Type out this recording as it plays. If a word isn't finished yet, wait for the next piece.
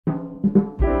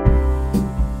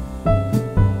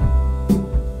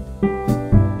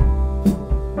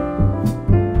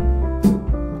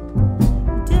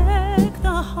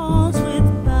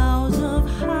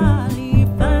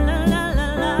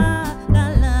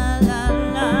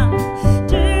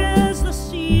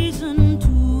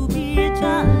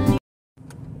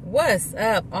What's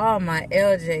up, all my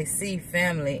LJC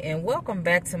family, and welcome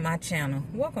back to my channel.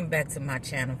 Welcome back to my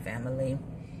channel, family.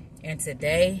 And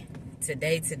today,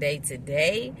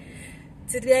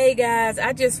 guys,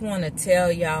 I just want to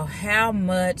tell y'all how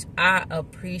much I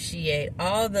appreciate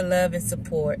all the love and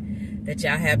support that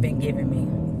y'all have been giving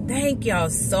me. Thank y'all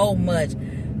so much.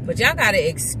 But y'all got to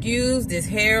excuse this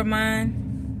hair of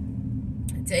mine.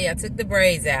 I tell you, I took the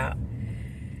braids out.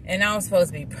 And I was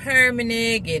supposed to be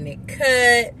permanent, getting it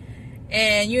cut.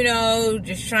 And, you know,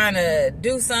 just trying to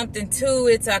do something to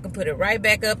it so I can put it right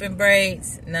back up in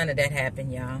braids. None of that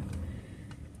happened, y'all.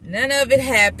 None of it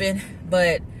happened.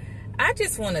 But I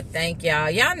just want to thank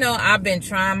y'all. Y'all know I've been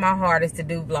trying my hardest to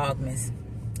do Vlogmas.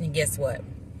 And guess what?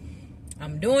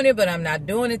 I'm doing it, but I'm not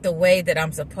doing it the way that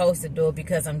I'm supposed to do it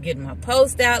because I'm getting my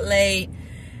post out late.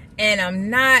 And I'm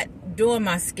not doing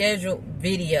my scheduled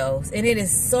videos. And it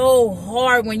is so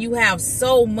hard when you have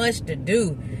so much to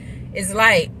do. It's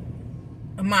like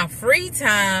my free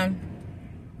time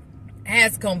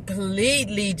has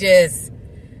completely just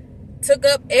took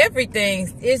up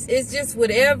everything. It's just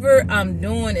whatever I'm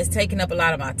doing is taking up a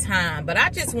lot of my time. But I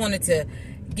just wanted to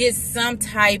get some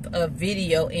type of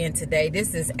video in today.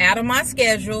 This is out of my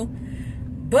schedule.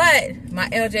 But my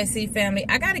LJC family,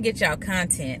 I got to get y'all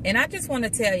content. And I just want to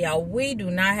tell y'all, we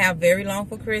do not have very long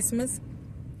for Christmas.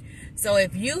 So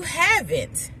if you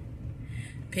haven't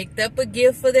picked up a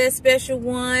gift for that special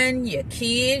one, your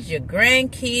kids, your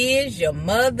grandkids, your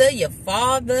mother, your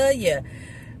father, your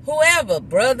whoever,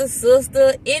 brother,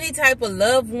 sister, any type of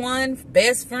loved one,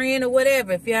 best friend or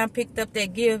whatever, if you haven't picked up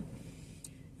that gift,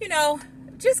 you know,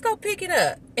 just go pick it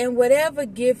up. And whatever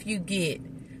gift you get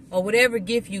or whatever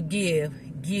gift you give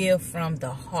from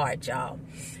the heart, y'all.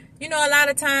 You know, a lot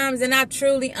of times, and I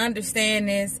truly understand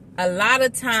this, a lot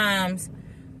of times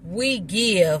we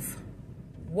give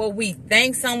what we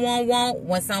think someone want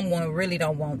when someone really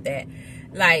don't want that.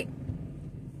 Like,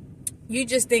 you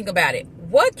just think about it.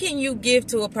 What can you give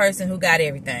to a person who got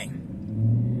everything?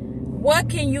 What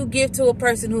can you give to a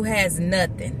person who has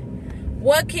nothing?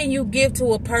 What can you give to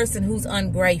a person who's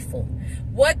ungrateful?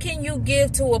 What can you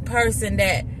give to a person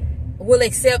that will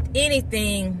accept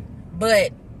anything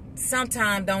but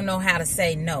sometimes don't know how to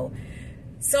say no?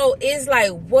 So it's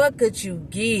like, what could you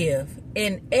give?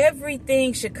 And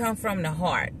everything should come from the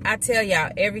heart. I tell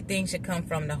y'all, everything should come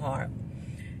from the heart.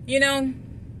 You know,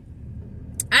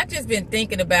 I just been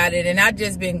thinking about it, and I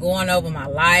just been going over my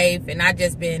life, and I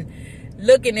just been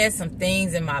looking at some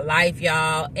things in my life,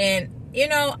 y'all. And you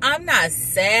know, I'm not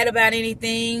sad about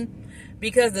anything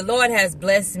because the Lord has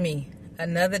blessed me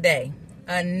another day.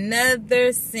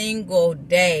 Another single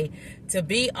day to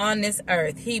be on this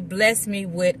earth. He blessed me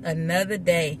with another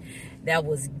day that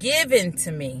was given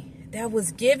to me. That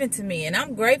was given to me. And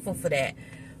I'm grateful for that.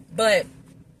 But,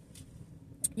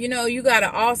 you know, you got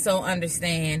to also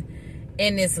understand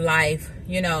in this life,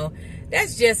 you know,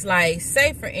 that's just like,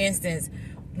 say for instance,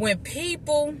 when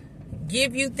people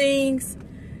give you things,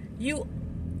 you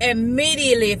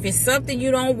immediately, if it's something you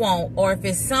don't want, or if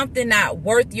it's something not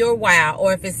worth your while,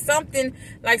 or if it's something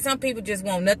like some people just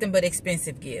want nothing but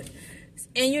expensive gifts,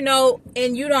 and you know,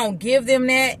 and you don't give them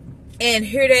that, and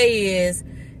here they is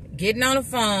getting on the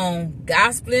phone,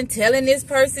 gospeling, telling this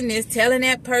person this, telling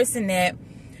that person that.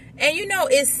 And you know,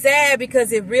 it's sad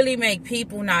because it really make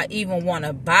people not even want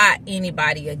to buy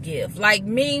anybody a gift. Like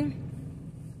me,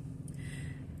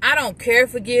 I don't care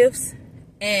for gifts.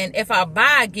 And if I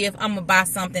buy a gift, I'm going to buy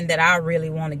something that I really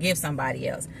want to give somebody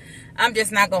else. I'm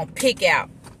just not going to pick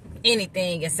out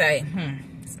anything and say,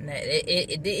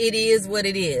 it is what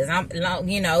it is.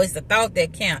 You know, it's the thought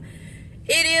that count.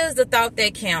 It is the thought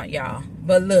that count, y'all.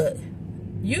 But look,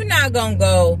 you're not going to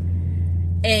go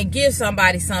and give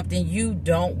somebody something you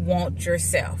don't want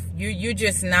yourself. You're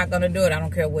just not going to do it. I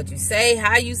don't care what you say,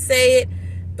 how you say it,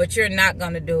 but you're not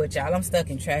going to do it, y'all. I'm stuck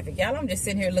in traffic. Y'all, I'm just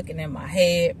sitting here looking at my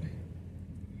head.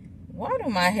 Why do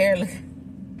my hair look...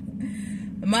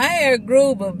 My hair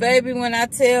grew, but baby, when I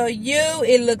tell you,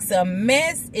 it looks a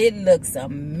mess. It looks a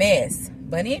mess.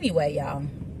 But anyway, y'all,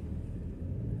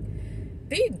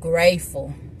 be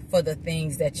grateful for the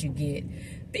things that you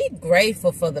get. Be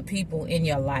grateful for the people in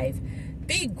your life.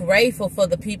 Be grateful for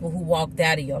the people who walked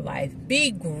out of your life.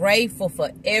 Be grateful for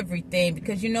everything,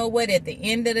 because you know what? At the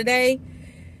end of the day,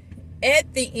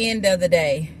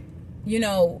 you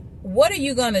know, what are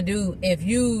you going to do if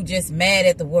you just mad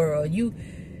at the world? You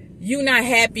not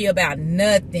happy about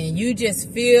nothing. You just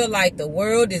feel like the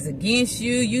world is against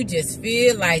you. You just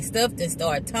feel like stuff that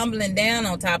start tumbling down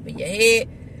on top of your head.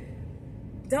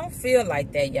 Don't feel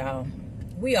like that, y'all.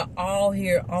 We are all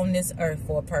here on this earth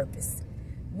for a purpose.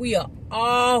 We are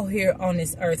all here on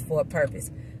this earth for a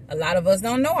purpose. A lot of us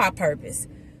don't know our purpose.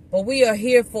 but we are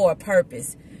here for a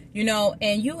purpose, you know,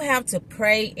 and you have to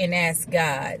pray and ask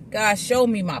God, God, show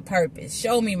me my purpose.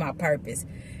 Show me my purpose.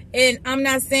 And I'm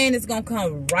not saying it's going to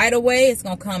come right away. It's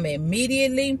going to come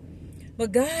immediately.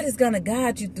 But God is going to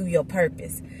guide you through your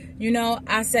purpose. You know,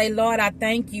 I say, Lord, I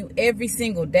thank you every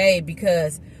single day,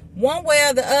 because one way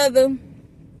or the other,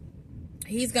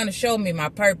 he's going to show me my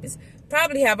purpose.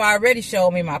 Probably have already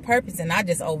showed me my purpose and I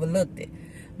just overlooked it.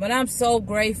 But I'm so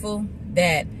grateful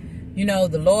that, you know,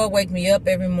 the Lord wake me up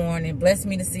every morning, bless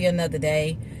me to see another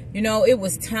day. You know, it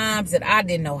was times that I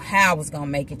didn't know how I was going to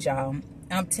make it, y'all.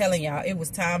 I'm telling y'all, it was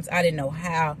times I didn't know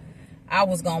how I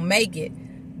was going to make it.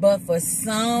 But for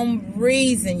some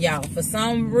reason, y'all, for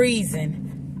some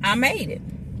reason, I made it.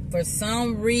 For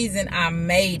some reason, I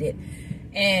made it.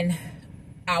 And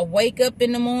I wake up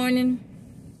in the morning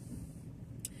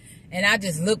and I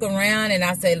just look around and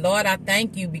I say, Lord, I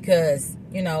thank you, because,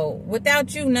 you know,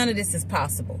 without you, none of this is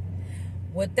possible.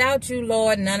 Without you,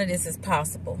 Lord, none of this is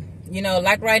possible. You know,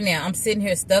 like right now, I'm sitting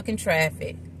here stuck in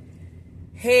traffic,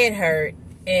 head hurt,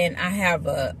 and I have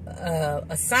a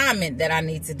assignment that I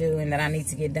need to do and that I need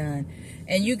to get done.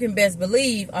 And you can best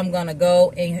believe I'm going to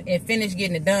go and finish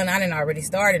getting it done. I didn't already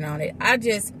started on it. I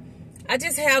just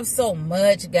have so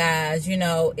much, guys, you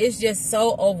know, it's just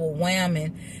so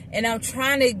overwhelming. And I'm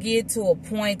trying to get to a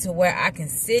point to where I can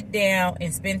sit down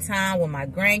and spend time with my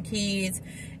grandkids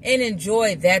and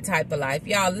enjoy that type of life.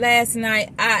 Y'all, last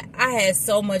night, I had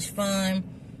so much fun.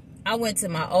 I went to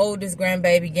my oldest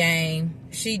grandbaby game.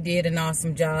 She did an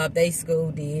awesome job. They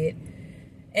school did.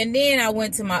 And then I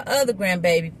went to my other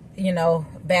grandbaby, you know,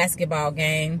 basketball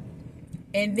game.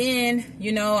 And then,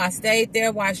 you know, I stayed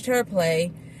there, watched her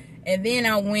play. And then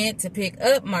I went to pick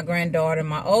up my granddaughter,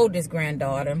 my oldest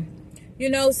granddaughter. You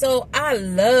know, so I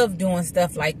love doing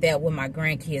stuff like that with my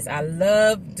grandkids. I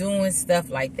love doing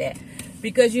stuff like that.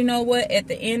 Because you know what? At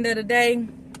the end of the day,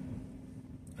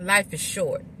 life is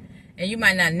short. And you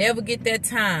might not never get that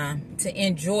time to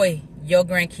enjoy your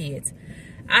grandkids.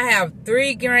 I have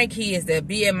 3 grandkids that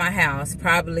be at my house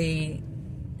probably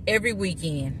every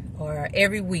weekend or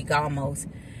every week almost.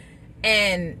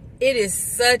 And it is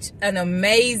such an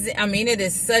amazing, it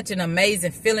is such an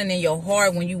amazing feeling in your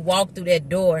heart when you walk through that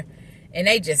door and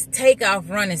they just take off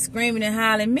running, screaming and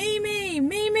hollering, Mimi,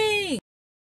 Mimi.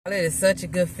 It is such a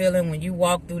good feeling when you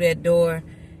walk through that door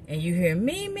and you hear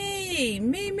Mimi,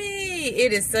 Mimi.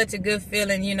 It is such a good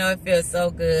feeling, you know, it feels so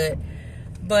good.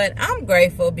 But I'm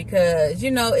grateful because,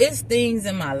 you know, it's things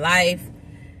in my life,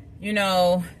 you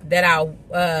know, that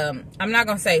I'm not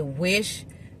going to say wish,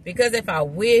 because if I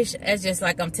wish, it's just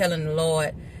like I'm telling the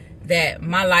Lord that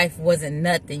my life wasn't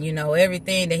nothing, you know,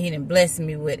 everything that he done blessed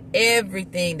me with,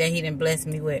 everything that he done blessed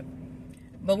me with.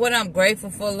 But what I'm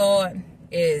grateful for, Lord,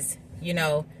 is, you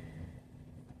know,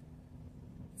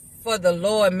 for the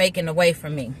Lord making a way for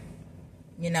me.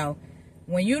 You know,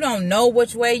 when you don't know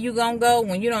which way you gonna go,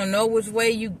 when you don't know which way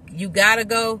you gotta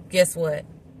go, guess what?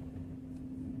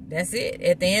 That's it.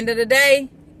 At the end of the day,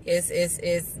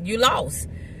 it's you lost.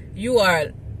 You are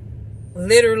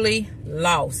literally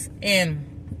lost. And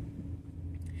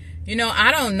you know,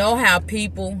 I don't know how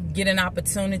people get an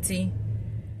opportunity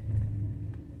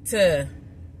to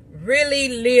really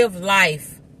live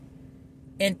life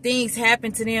and things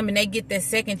happen to them and they get that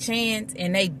second chance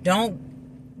and they don't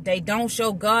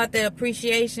show God their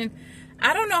appreciation.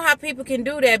 I don't know how people can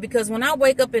do that, because when I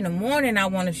wake up in the morning, I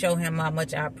want to show him how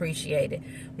much I appreciate it.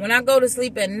 When I go to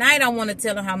sleep at night, I want to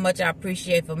tell him how much I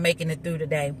appreciate for making it through the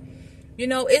day. You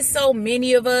know, it's so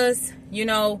many of us, you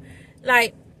know,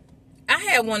 like I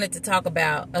had wanted to talk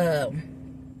about,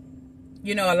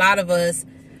 you know, a lot of us,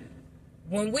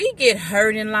 when we get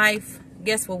hurt in life,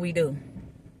 guess what we do?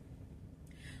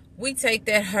 We take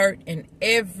that hurt in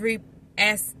every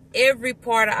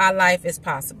part of our life as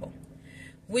possible.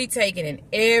 We take it in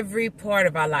every part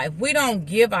of our life. We don't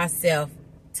give ourselves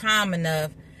time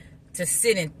enough to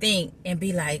sit and think and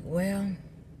be like, well,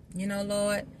 you know,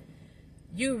 Lord,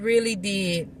 you really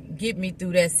did get me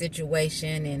through that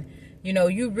situation. And, you know,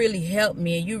 you really helped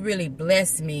me and you really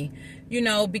blessed me, you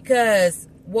know, because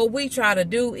what we try to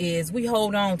do is we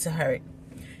hold on to hurt.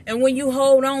 And when you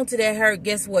hold on to that hurt,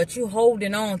 guess what? You're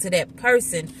holding on to that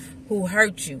person who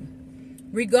hurt you.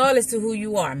 Regardless to who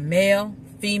you are, male,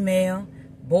 female,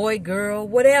 boy, girl,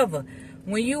 whatever.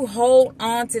 When you hold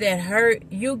on to that hurt,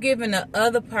 you're giving the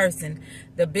other person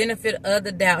the benefit of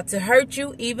the doubt to hurt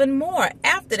you even more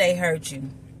after they hurt you.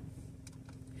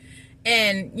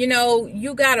 And, you know,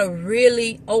 you got to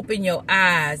really open your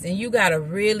eyes and you got to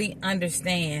really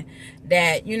understand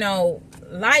that, you know,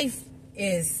 life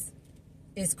is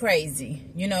is crazy,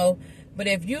 you know. But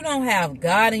if you don't have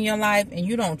God in your life and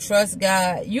you don't trust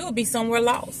God, you'll be somewhere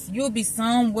lost. You'll be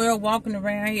somewhere walking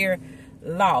around here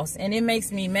lost. And it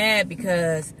makes me mad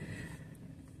because,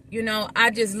 you know,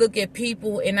 I just look at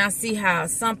people and I see how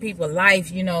some people's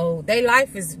life, you know, their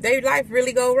life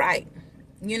really go right,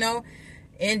 you know,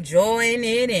 enjoying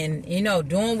it and, you know,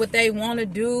 doing what they want to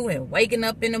do and waking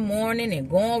up in the morning and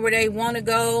going where they want to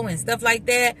go and stuff like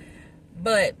that.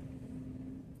 But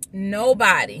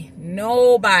nobody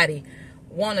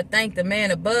want to thank the man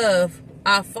above,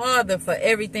 our Father, for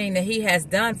everything that he has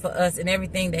done for us and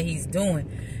everything that he's doing.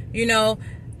 You know,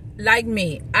 like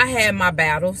me, I had my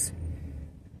battles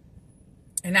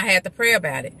and I had to pray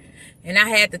about it. And I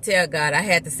had to tell God, I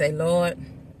had to say, Lord,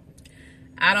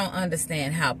 I don't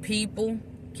understand how people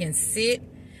can sit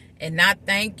and not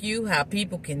thank you, how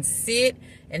people can sit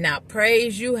and not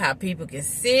praise you, how people can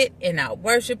sit and not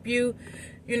worship you,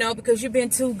 you know, because you've been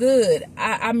too good.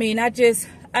 I mean, I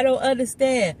don't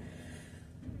understand.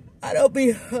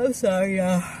 I'm sorry,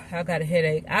 y'all. I got a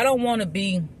headache. I don't want to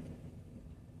be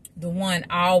the one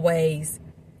always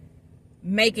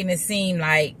making it seem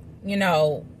like, you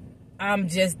know, I'm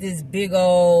just this big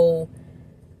old,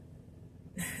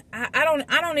 I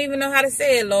don't even know how to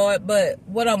say it, Lord, but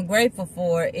what I'm grateful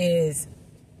for is,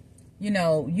 you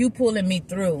know, you pulling me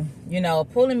through,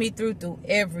 through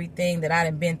everything that I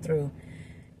done been through.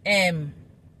 And,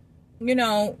 you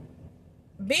know,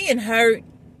 being hurt,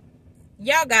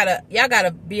 y'all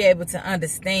gotta be able to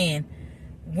understand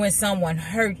when someone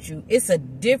hurt you. It's a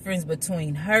difference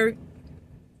between hurt.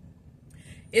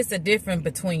 It's a difference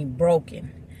between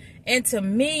broken. And to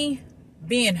me,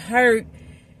 being hurt,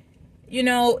 you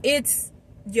know, it's,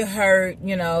 you're hurt,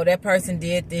 you know, that person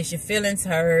did this, your feelings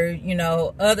hurt, you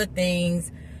know, other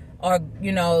things are,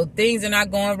 you know, things are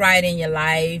not going right in your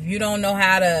life. You don't know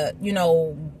how to, you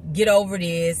know, get over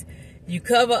this. You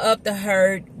cover up the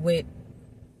hurt with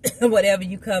whatever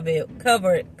you cover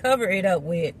it up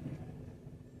with.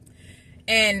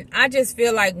 And I just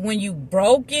feel like when you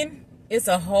broken, it's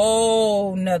a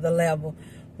whole nother level.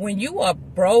 When you are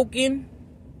broken,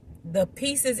 the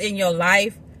pieces in your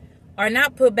life are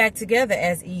not put back together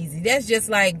as easy. That's just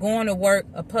like going to work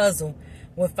a puzzle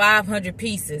with 500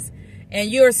 pieces.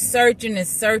 And you're searching and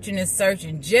searching and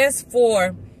searching just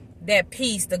for that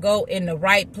piece to go in the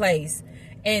right place.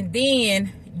 And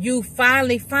then you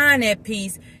finally find that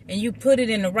piece and you put it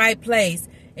in the right place.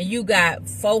 And you got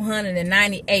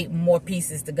 498 more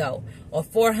pieces to go, or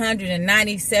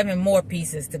 497 more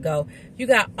pieces to go. You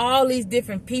got all these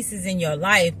different pieces in your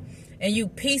life, and you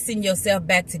piecing yourself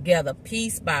back together,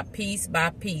 piece by piece by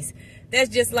piece. That's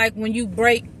just like when you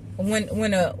break,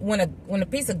 when a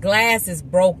piece of glass is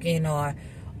broken, or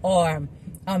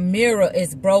a mirror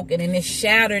is broken and it's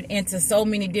shattered into so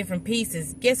many different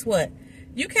pieces. Guess what?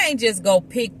 You can't just go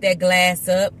pick that glass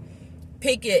up,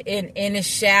 pick it and it's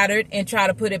shattered, and try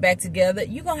to put it back together.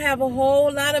 You're going to have a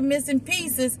whole lot of missing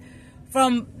pieces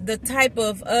from the type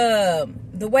of,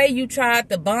 the way you tried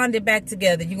to bond it back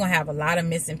together. You're going to have a lot of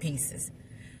missing pieces.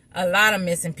 A lot of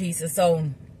missing pieces. So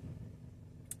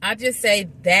I just say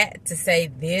that to say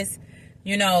this,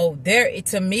 you know,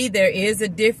 to me, there is a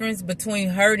difference between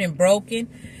hurt and broken.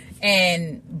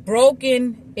 And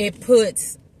broken, it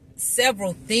puts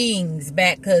several things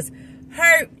back, because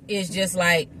hurt is just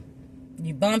like,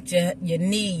 you bumped your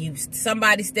knee,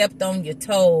 somebody stepped on your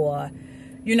toe, or,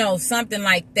 you know, something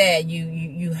like that.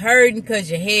 You hurting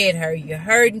because your head hurt. You're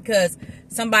hurting because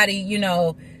somebody, you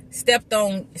know, stepped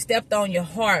on your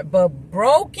heart. But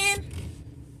broken,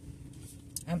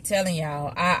 I'm telling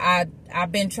y'all,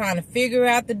 I've been trying to figure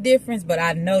out the difference, but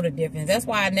I know the difference. That's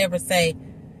why I never say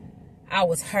I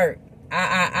was hurt.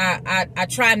 I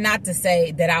try not to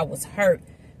say that I was hurt,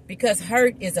 because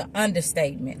hurt is an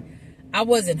understatement. I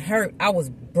wasn't hurt. I was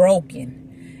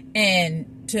broken.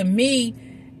 And to me,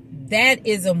 that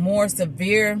is a more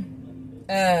severe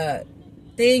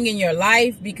thing in your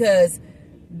life, because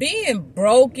being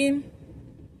broken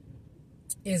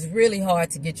is really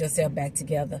hard to get yourself back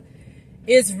together.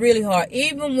 It's really hard.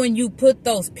 Even when you put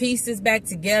those pieces back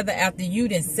together after you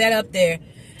done sat up there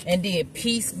and did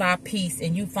piece by piece,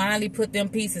 and you finally put them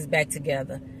pieces back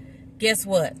together, guess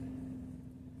what?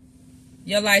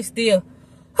 Your life still...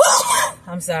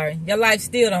 your life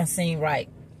still don't seem right.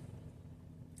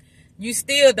 You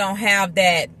still don't have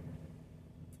that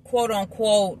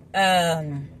quote-unquote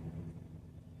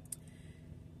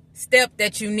step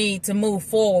that you need to move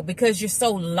forward, because you're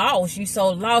so lost.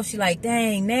 You're like,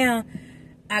 dang, now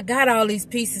I got all these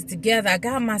pieces together. I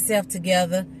got myself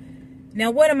together.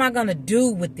 Now, what am I going to do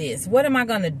with this? What am I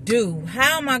going to do?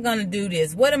 How am I going to do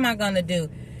this? What am I going to do?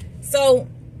 So,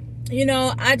 you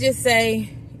know, I just say,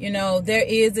 You know, there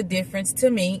is a difference to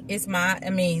me. That's my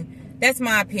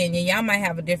opinion. Y'all might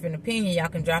have a different opinion. Y'all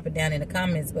can drop it down in the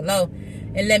comments below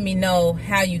and let me know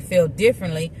how you feel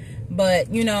differently.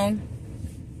 But, you know,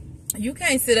 you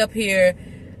can't sit up here.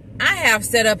 I have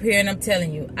sat up here and I'm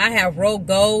telling you, I have wrote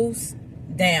goals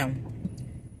down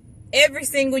every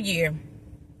single year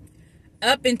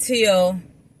up until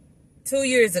 2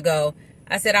 years ago.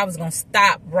 I said I was going to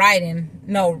stop writing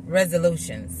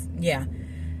resolutions. Yeah.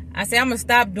 I said I'm going to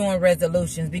stop doing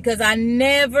resolutions because I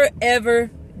never,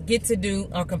 ever get to do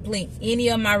or complete any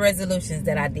of my resolutions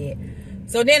that I did.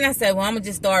 So then I said, well, I'm going to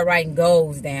just start writing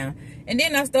goals down. And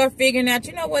then I start figuring out,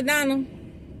 you know what, Donna?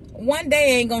 One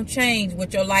day ain't going to change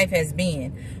what your life has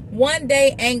been. One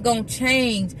day ain't going to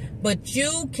change, but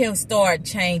you can start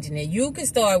changing it. You can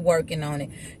start working on it.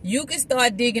 You can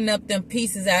start digging up them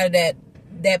pieces out of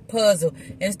that puzzle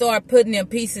and start putting them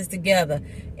pieces together.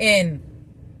 And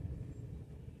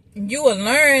you will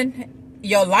learn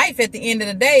your life at the end of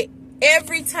the day.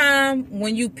 Every time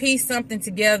when you piece something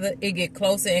together, it get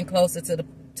closer and closer to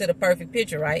the perfect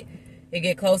picture, right? It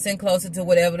get closer and closer to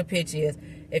whatever the picture is.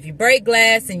 If you break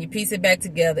glass and you piece it back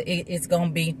together, it's going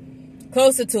to be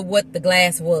closer to what the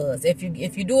glass was. If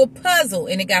you do a puzzle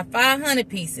and it got 500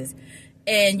 pieces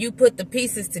and you put the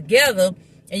pieces together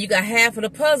and you got half of the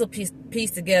puzzle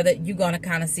piece together, you're going to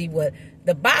kind of see what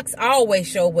the box always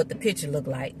show what the picture look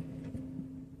like.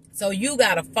 So you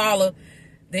got to follow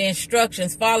the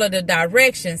instructions, follow the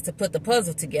directions to put the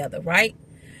puzzle together, right?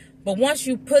 But once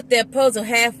you put that puzzle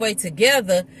halfway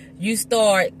together, you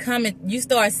start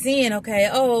seeing, okay,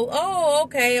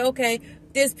 okay,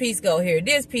 this piece go here,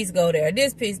 this piece go there,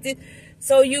 this.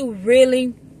 So you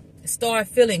really start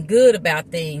feeling good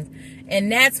about things.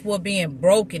 And that's what being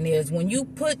broken is. When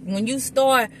you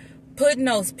start putting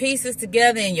those pieces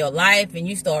together in your life and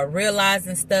you start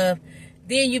realizing stuff,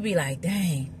 then you be like,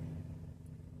 dang,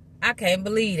 I can't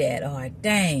believe that, or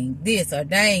dang this, or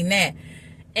dang that.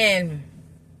 And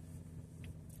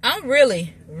I'm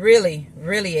really, really,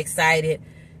 really excited.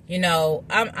 You know,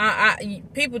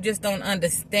 people just don't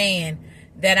understand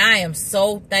that I am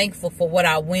so thankful for what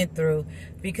I went through,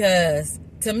 because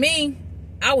to me,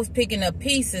 I was picking up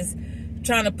pieces,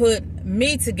 trying to put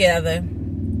me together,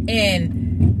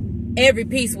 and every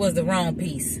piece was the wrong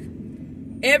piece.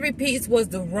 Every piece was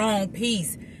the wrong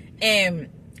piece. And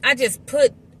I just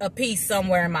put a piece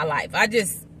somewhere in my life. I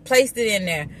just placed it in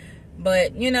there.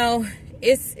 But, you know,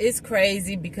 it's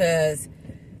crazy because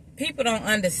people don't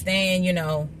understand, you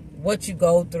know, what you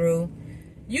go through.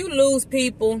 You lose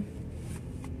people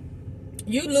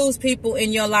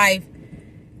in your life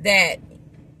that,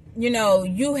 you know,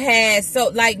 you had. So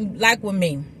like with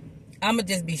me, I'm gonna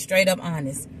just be straight up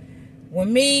honest.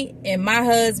 When me and my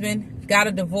husband got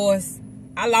a divorce,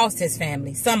 I lost his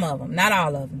family. Some of them, not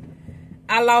all of them.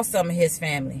 I lost some of his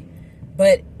family.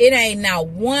 But it ain't not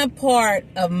one part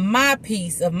of my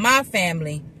piece of my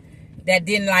family that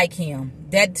didn't like him,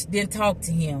 that didn't talk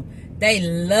to him. They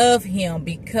love him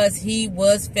because he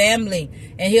was family,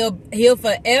 and he'll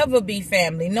forever be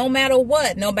family, no matter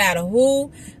what, no matter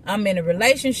who I'm in a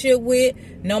relationship with,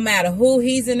 no matter who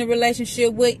he's in a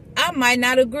relationship with. I might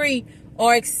not agree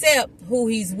or accept who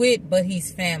he's with, but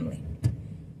he's family.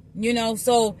 You know,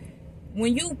 so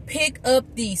when you pick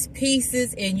up these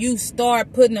pieces and you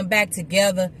start putting them back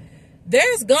together,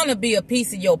 there's going to be a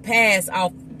piece of your past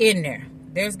off in there.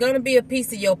 There's going to be a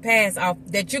piece of your past off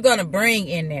that you're going to bring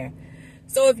in there.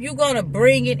 So if you're going to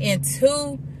bring it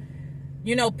into,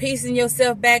 you know, piecing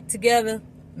yourself back together,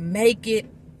 make it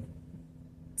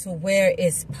to where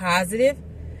it's positive.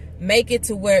 Make it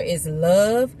to where it's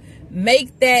love.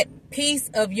 Make that piece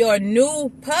of your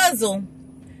new puzzle,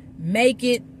 make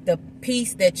it the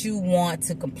piece that you want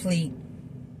to complete.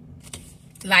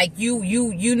 Like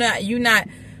you not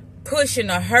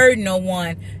pushing or hurting no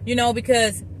one, you know,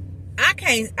 because I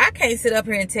can't sit up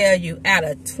here and tell you out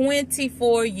of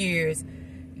 24 years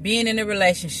being in a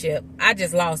relationship, I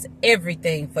just lost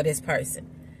everything for this person.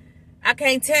 I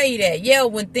can't tell you that. Yeah,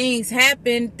 when things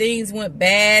happened, things went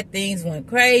bad, things went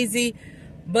crazy,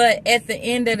 but at the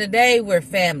end of the day, we're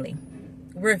family.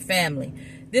 We're family.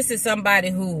 This is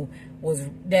somebody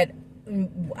that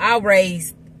I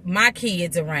raised my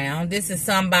kids around. This is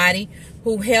somebody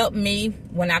who helped me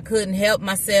when I couldn't help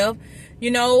myself. You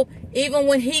know, even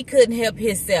when he couldn't help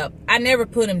himself, I never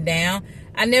put him down.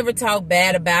 I never talked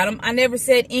bad about him. I never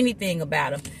said anything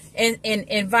about him.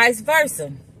 And vice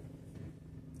versa.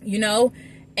 You know,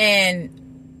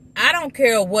 and I don't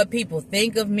care what people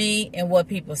think of me and what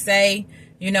people say.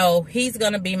 You know, he's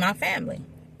going to be my family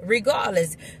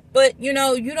regardless. But, you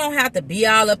know, you don't have to be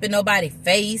all up in nobody's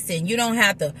face, and you don't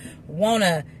have to want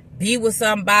to be with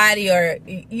somebody, or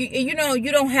you know,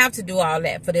 you don't have to do all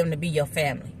that for them to be your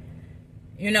family.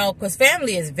 You know, because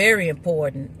family is very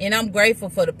important, and I'm grateful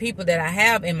for the people that I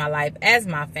have in my life as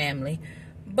my family.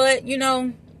 But you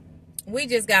know, we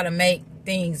just got to make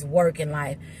things work in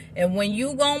life. And when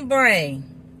you gonna bring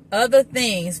other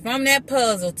things from that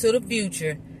puzzle to the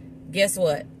future, guess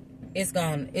what? You just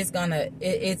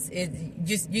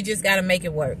got to make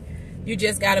it work. You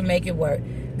just got to make it work.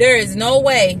 There is no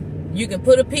way you can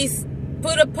put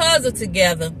a puzzle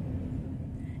together,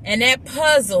 and that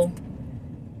puzzle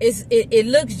it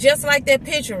looks just like that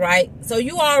picture, right? So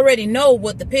you already know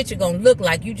what the picture gonna look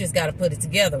like. You just got to put it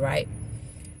together, right?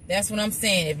 That's what I'm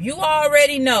saying. If you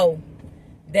already know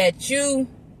that you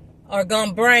are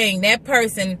gonna bring that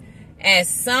person as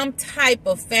some type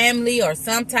of family or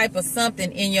some type of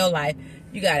something in your life,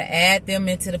 you got to add them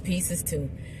into the pieces too.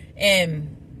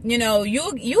 And you know,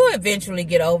 you'll eventually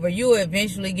get over. You'll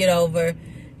eventually get over,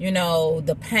 you know,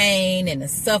 the pain and the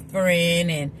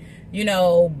suffering, and you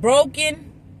know, broken.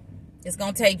 It's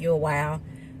gonna take you a while,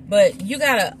 but you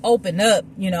gotta open up.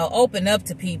 You know, open up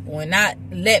to people and not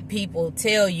let people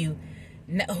tell you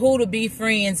who to be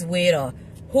friends with or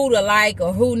who to like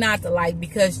or who not to like,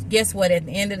 because guess what? At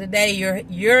the end of the day,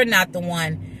 you're not the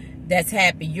one that's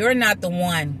happy. You're not the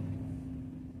one.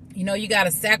 You know, you got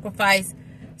to sacrifice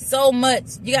so much.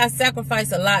 You got to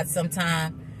sacrifice a lot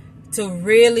sometimes to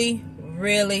really,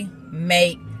 really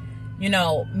make, you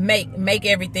know, make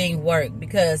everything work.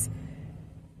 Because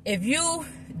if you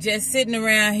just sitting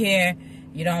around here,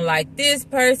 you don't like this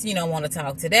person, you don't want to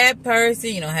talk to that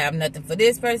person, you don't have nothing for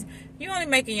this person, you're only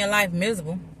making your life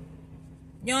miserable.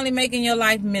 You're only making your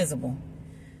life miserable.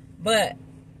 But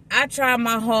I try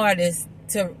my hardest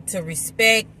to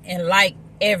respect and like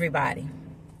everybody.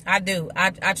 I do.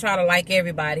 I try to like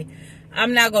everybody.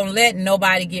 I'm not going to let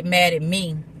nobody get mad at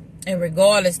me. And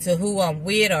regardless to who I'm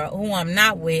with or who I'm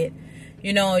not with,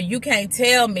 you know, you can't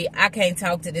tell me I can't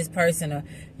talk to this person, or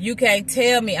you can't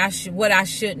tell me what I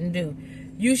shouldn't do.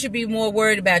 You should be more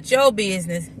worried about your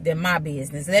business than my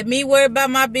business. Let me worry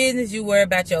about my business, you worry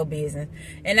about your business.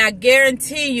 And I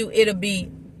guarantee you it'll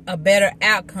be a better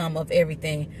outcome of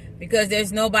everything, because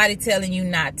there's nobody telling you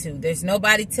not to. There's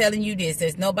nobody telling you this.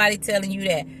 There's nobody telling you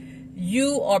that.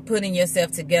 You are putting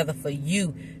yourself together for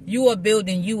you. You are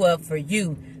building you up for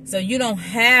you. So you don't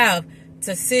have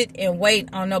to sit and wait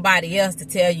on nobody else to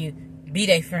tell you, be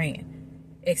their friend.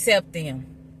 Accept them.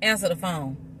 Answer the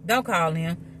phone. Don't call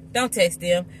them. Don't text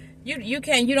them. You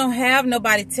don't have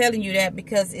nobody telling you that,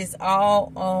 because it's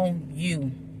all on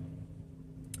you.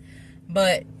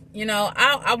 But, you know,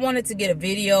 I wanted to get a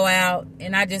video out,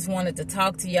 and I just wanted to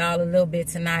talk to y'all a little bit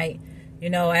tonight, you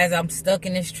know, as I'm stuck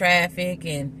in this traffic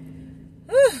and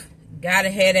got a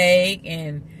headache,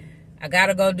 and I got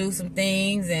to go do some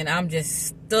things, and I'm just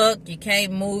stuck. You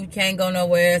can't move. You can't go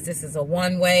nowhere else. This is a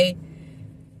one-way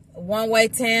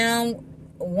town,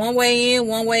 one way in,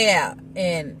 one way out.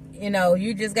 And, you know,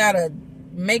 you just got to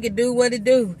make it do what it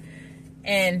do.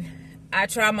 And I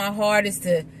try my hardest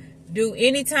to do,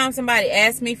 anytime somebody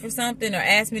asks me for something or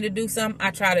asks me to do something,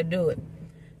 I try to do it.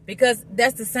 Because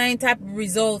that's the same type of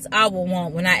results I will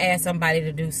want when I ask somebody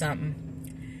to do something.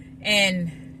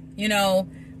 And, you know,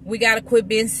 we got to quit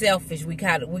being selfish. We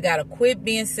got to quit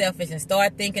being selfish and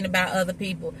start thinking about other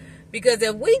people. Because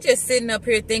if we just sitting up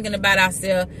here thinking about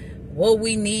ourselves, what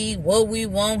we need, what we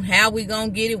want, how we gonna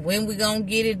get it, when we gonna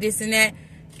get it, this and that,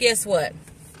 guess what?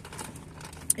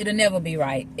 It'll never be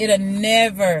right. It'll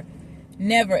never,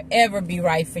 ever be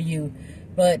right for you.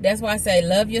 But that's why I say,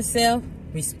 love yourself,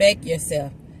 respect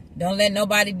yourself. Don't let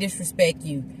nobody disrespect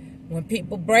you. When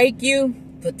people break you,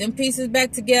 put them pieces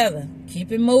back together.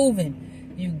 Keep it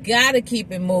moving. You gotta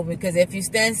keep it moving, because if you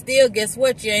stand still, guess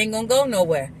what? You ain't gonna go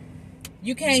nowhere.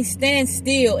 You can't stand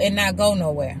still and not go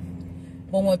nowhere.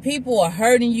 But when people are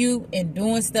hurting you and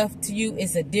doing stuff to you,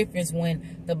 it's a difference.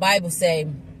 When the Bible say,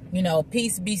 you know,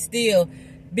 peace, be still.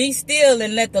 Be still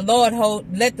and let the Lord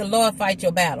fight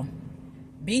your battle.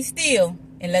 Be still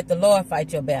and let the Lord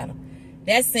fight your battle.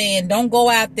 That's saying, don't go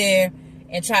out there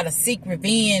and try to seek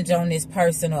revenge on this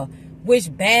person, or wish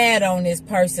bad on this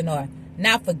person, or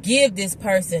not forgive this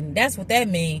person. That's what that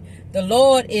means. The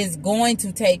Lord is going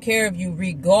to take care of you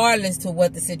regardless to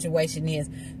what the situation is.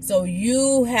 So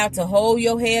you have to hold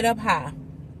your head up high.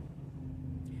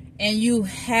 And you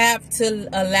have to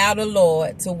allow the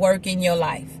Lord to work in your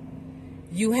life.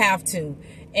 You have to.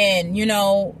 And, you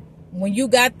know, when you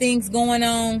got things going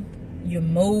on, you're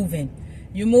moving.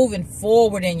 You're moving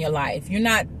forward in your life. You're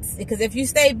not, because if you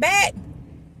stay back,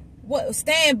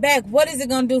 staying back, what is it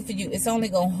going to do for you? It's only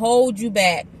going to hold you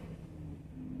back.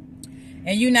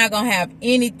 And you're not going to have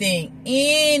anything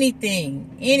in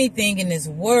this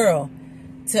world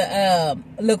to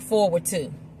look forward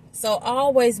to. So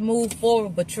always move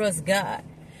forward, but trust God.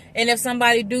 And if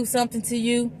somebody do something to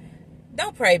you,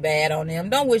 don't pray bad on them.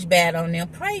 Don't wish bad on them.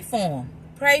 Pray for them.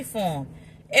 Pray for them.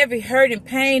 Every hurt and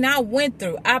pain I went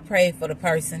through, I prayed for the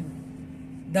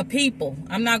person, the people.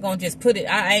 I'm not going to just put it.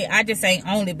 I just ain't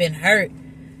only been hurt.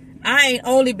 I ain't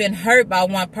only been hurt by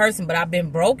one person, but I've been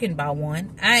broken by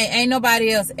one. Ain't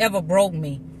nobody else ever broke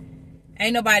me.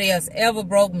 Ain't nobody else ever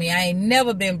broke me. I ain't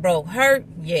never been broke. Hurt,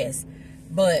 yes.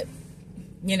 But,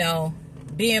 you know,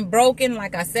 being broken,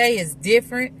 like I say, is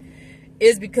different.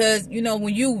 It's because, you know,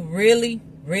 when you really,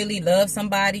 really love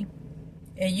somebody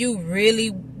and you really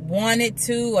wanted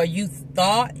to, or you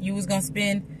thought you was going to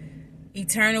spend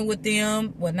eternal with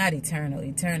them. Well, not eternal.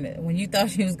 When you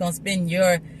thought you was going to spend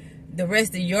the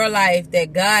rest of your life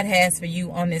that God has for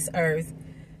you on this earth.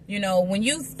 You know, when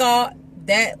you thought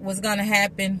that was going to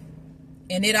happen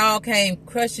and it all came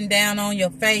crushing down on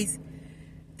your face,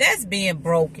 that's being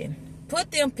broken.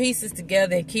 Put them pieces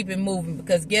together and keep it moving,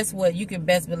 because guess what? You can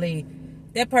best believe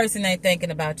that person ain't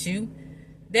thinking about you.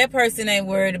 That person ain't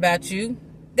worried about you.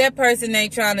 That person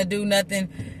ain't trying to do nothing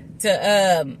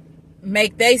to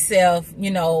make theyself,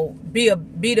 you know, be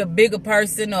the bigger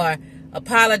person or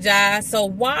apologize. So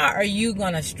why are you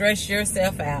going to stress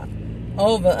yourself out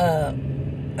over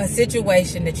a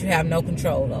situation that you have no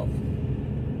control over?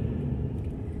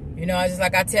 You know, just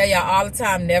like I tell y'all all the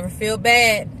time, never feel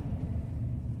bad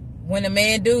when a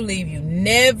man do leave you.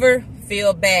 Never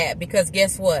feel bad, because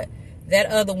guess what? That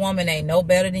other woman ain't no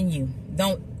better than you.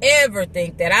 Don't ever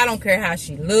think that. I don't care how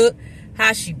she look,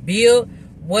 how she built,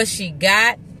 what she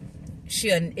got. She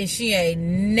ain't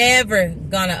never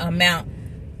gonna amount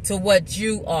to what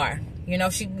you are. You know,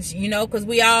 because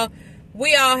we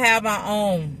all have our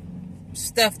own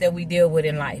stuff that we deal with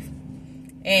in life,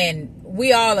 and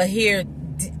we all are here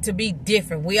to be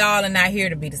different. We all are not here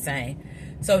to be the same.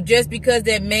 So just because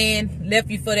that man left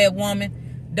you for that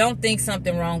woman, don't think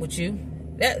something wrong with you.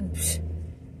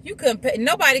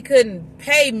 Nobody couldn't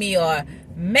pay me or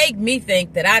make me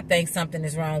think that I think something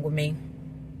is wrong with me.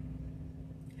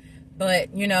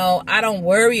 But, you know, I don't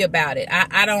worry about it.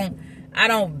 I don't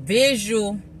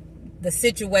visual the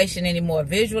situation anymore.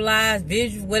 Visualize,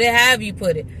 whatever have you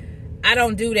put it. I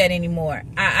don't do that anymore.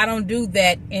 I don't do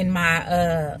that in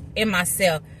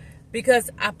myself, because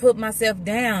I put myself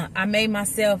down. I made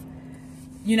myself,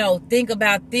 you know, think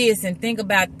about this and think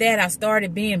about that. I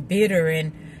started being bitter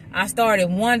and I started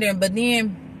wondering. But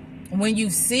then when you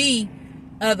see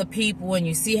other people and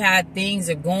you see how things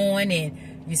are going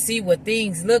and you see what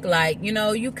things look like, you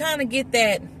know, you kind of get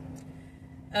that,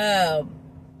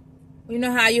 you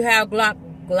know how you have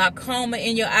glaucoma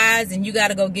in your eyes and you got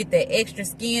to go get that extra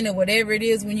skin or whatever it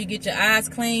is when you get your eyes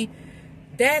clean.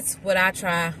 That's what I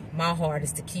try my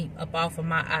hardest to keep up off of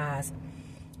my eyes.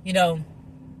 You know,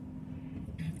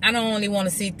 I don't only want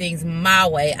to see things my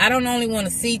way. I don't only want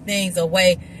to see things a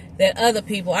way that other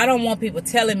people, I don't want people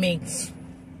telling me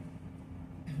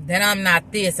that I'm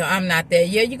not this or I'm not that.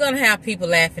 Yeah, you're going to have people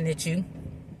laughing at you.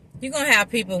 You're going to have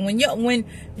people,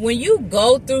 when you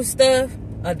go through stuff,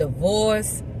 a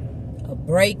divorce, a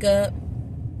breakup,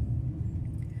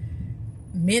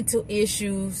 mental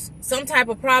issues, some type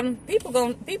of problem, people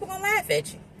gonna laugh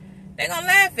at you. They're gonna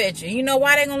laugh at you. You know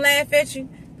why they're gonna laugh at you?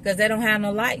 Because they don't have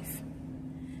no life.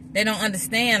 They don't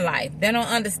understand life. They don't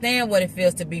understand what it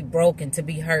feels to be broken, to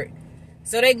be hurt.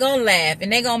 So they're gonna laugh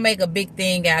and they're gonna make a big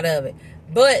thing out of it.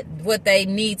 But what they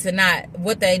need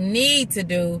to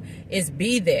do is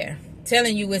be there,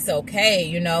 telling you it's okay.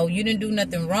 You know, you didn't do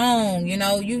nothing wrong. You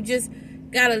know, you just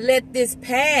gotta let this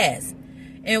pass.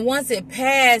 And once it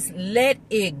passed, let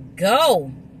it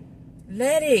go.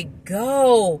 Let it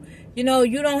go. You know,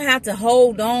 you don't have to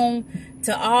hold on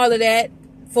to all of that.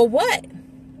 For what?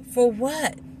 For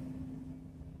what?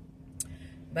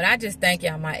 But I just thank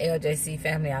y'all, my LJC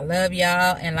family. I love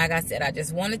y'all. And like I said, I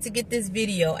just wanted to get this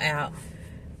video out.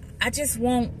 I just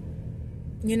want,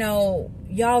 you know,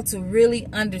 y'all to really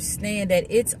understand that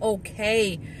it's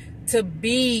okay to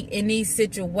be in these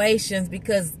situations,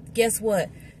 because guess what?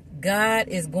 God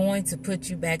is going to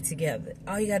put you back together.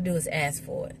 All you got to do is ask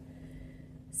for it.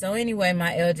 So anyway,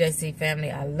 my LJC family,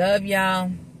 I love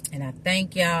y'all and I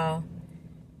thank y'all.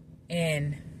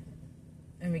 And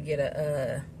let me get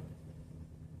a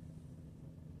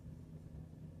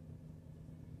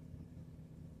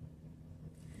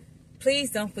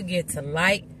please don't forget to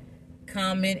like,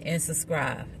 comment, and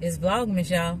subscribe. It's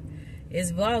VLOGMAS, y'all.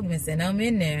 It's VLOGMAS, and I'm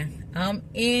in there. I'm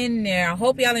in there. I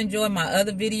hope y'all enjoy my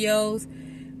other videos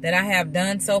that I have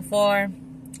done so far.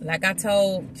 Like I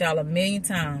told y'all a million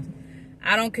times,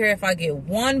 I don't care if I get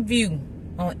 1 view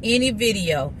on any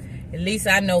video. At least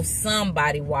I know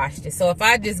somebody watched it. So if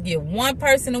I just get 1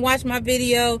 person to watch my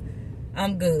video,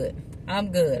 I'm good.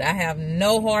 I'm good. I have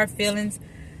no hard feelings.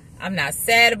 I'm not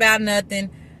sad about nothing.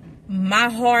 My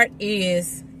heart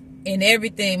is in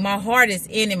everything. My heart is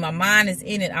in it. My mind is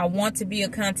in it. I want to be a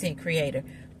content creator.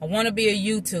 I want to be a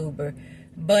YouTuber.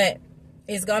 But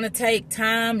it's going to take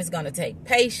time. It's going to take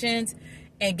patience.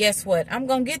 And guess what? I'm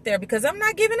going to get there because I'm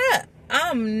not giving up.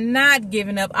 I'm not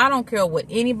giving up. I don't care what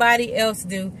anybody else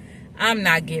do. I'm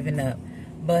not giving up.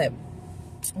 But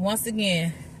once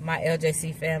again, my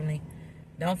LJC family,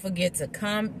 don't forget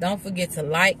to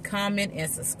like, comment, and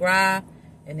subscribe.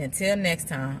 And until next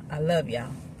time, I love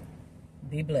y'all.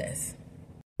 Be blessed.